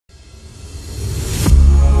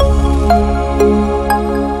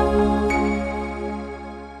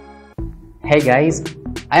Hey guys,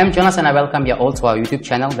 I am Jonas and I welcome you all to our YouTube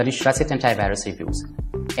channel that is Trusted Antivirus Reviews.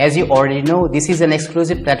 As you already know, this is an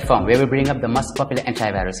exclusive platform where we bring up the most popular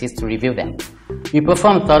antiviruses to review them. We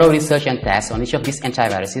perform thorough research and tests on each of these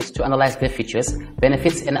antiviruses to analyze their features,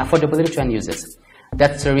 benefits and affordability to end users.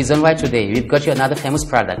 That's the reason why today we've got you another famous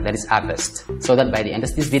product, that is Avast, so that by the end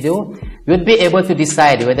of this video, you would be able to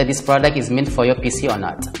decide whether this product is meant for your PC or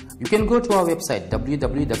not. You can go to our website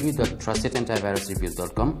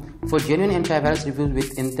www.trustedantivirusreviews.com for genuine antivirus reviews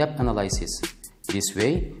with in-depth analysis. This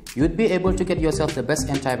way, you would be able to get yourself the best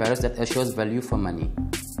antivirus that assures value for money.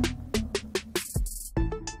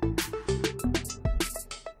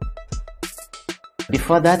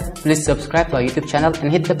 Before that, please subscribe to our YouTube channel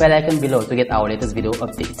and hit the bell icon below to get our latest video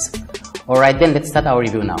updates. Alright then, let's start our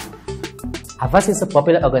review now. Avast is a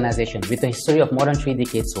popular organization with a history of more than 3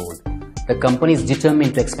 decades old. The company is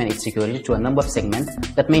determined to expand its security to a number of segments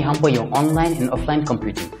that may hamper your online and offline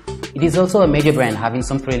computing. It is also a major brand having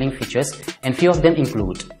some thrilling features, and few of them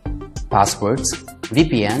include passwords,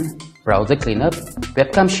 VPN, browser cleanup,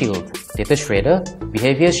 webcam shield, data shredder,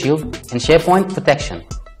 behavior shield, and SharePoint protection.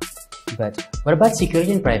 But what about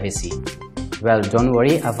security and privacy? Well, don't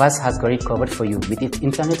worry, Avast has got it covered for you with its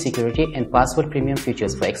internet security and password premium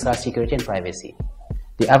features for extra security and privacy.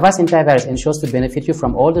 The Avast antivirus ensures to benefit you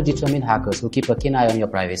from all the determined hackers who keep a keen eye on your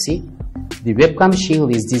privacy. The webcam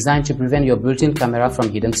shield is designed to prevent your built-in camera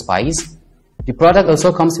from hidden spies. The product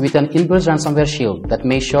also comes with an inbuilt ransomware shield that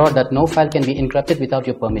makes sure that no file can be encrypted without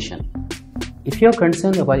your permission. If you're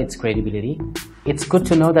concerned about its credibility, it's good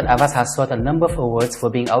to know that Avast has sought a number of awards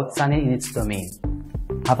for being outstanding in its domain.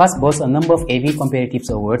 Avast boasts a number of AV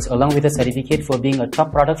Comparatives awards along with a certificate for being a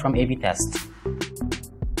top product from AV Test.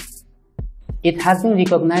 It has been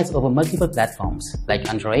recognized over multiple platforms like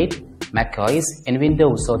Android, macOS and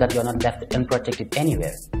Windows, so that you're not left unprotected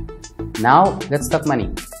anywhere. Now, let's talk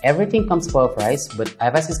money. Everything comes for a price, but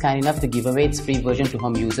Avast is kind enough to give away its free version to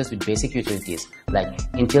home users with basic utilities like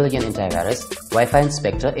Intelligent Antivirus, Wi-Fi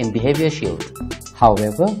Inspector and Behavior Shield.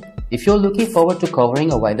 However, if you're looking forward to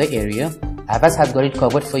covering a wider area, Avast has got it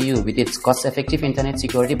covered for you with its cost-effective internet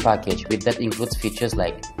security package, which that includes features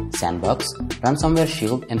like Sandbox, Ransomware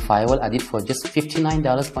Shield and Firewall added for just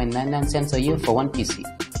 $59.99 a year for one PC.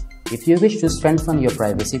 If you wish to strengthen your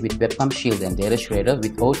privacy with Webcam Shield and Data Shredder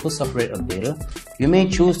with Auto Software Updater, you may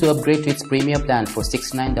choose to upgrade to its premium plan for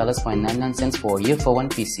 $69.99 for a year for one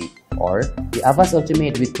PC. Or, the Avast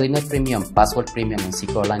Ultimate with Cleaner Premium, Password Premium and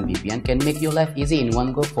Secure Line VPN can make your life easy in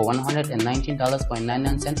one go for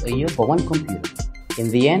 $119.99 a year for one computer. In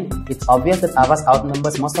the end, it's obvious that Avast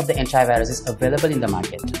outnumbers most of the antiviruses available in the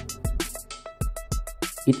market.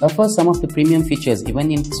 It offers some of the premium features even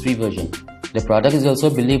in its free version. The product is also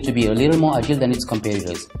believed to be a little more agile than its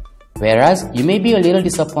competitors. Whereas, you may be a little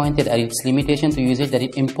disappointed at its limitation to usage that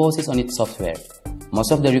it imposes on its software.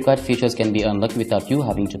 Most of the required features can be unlocked without you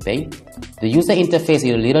having to pay. The user interface is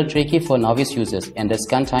a little tricky for novice users and the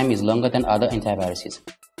scan time is longer than other antiviruses.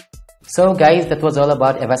 So guys, that was all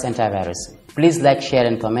about Avast Antivirus. Please like, share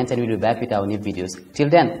and comment and we'll be back with our new videos. Till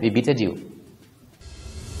then, we bid adieu.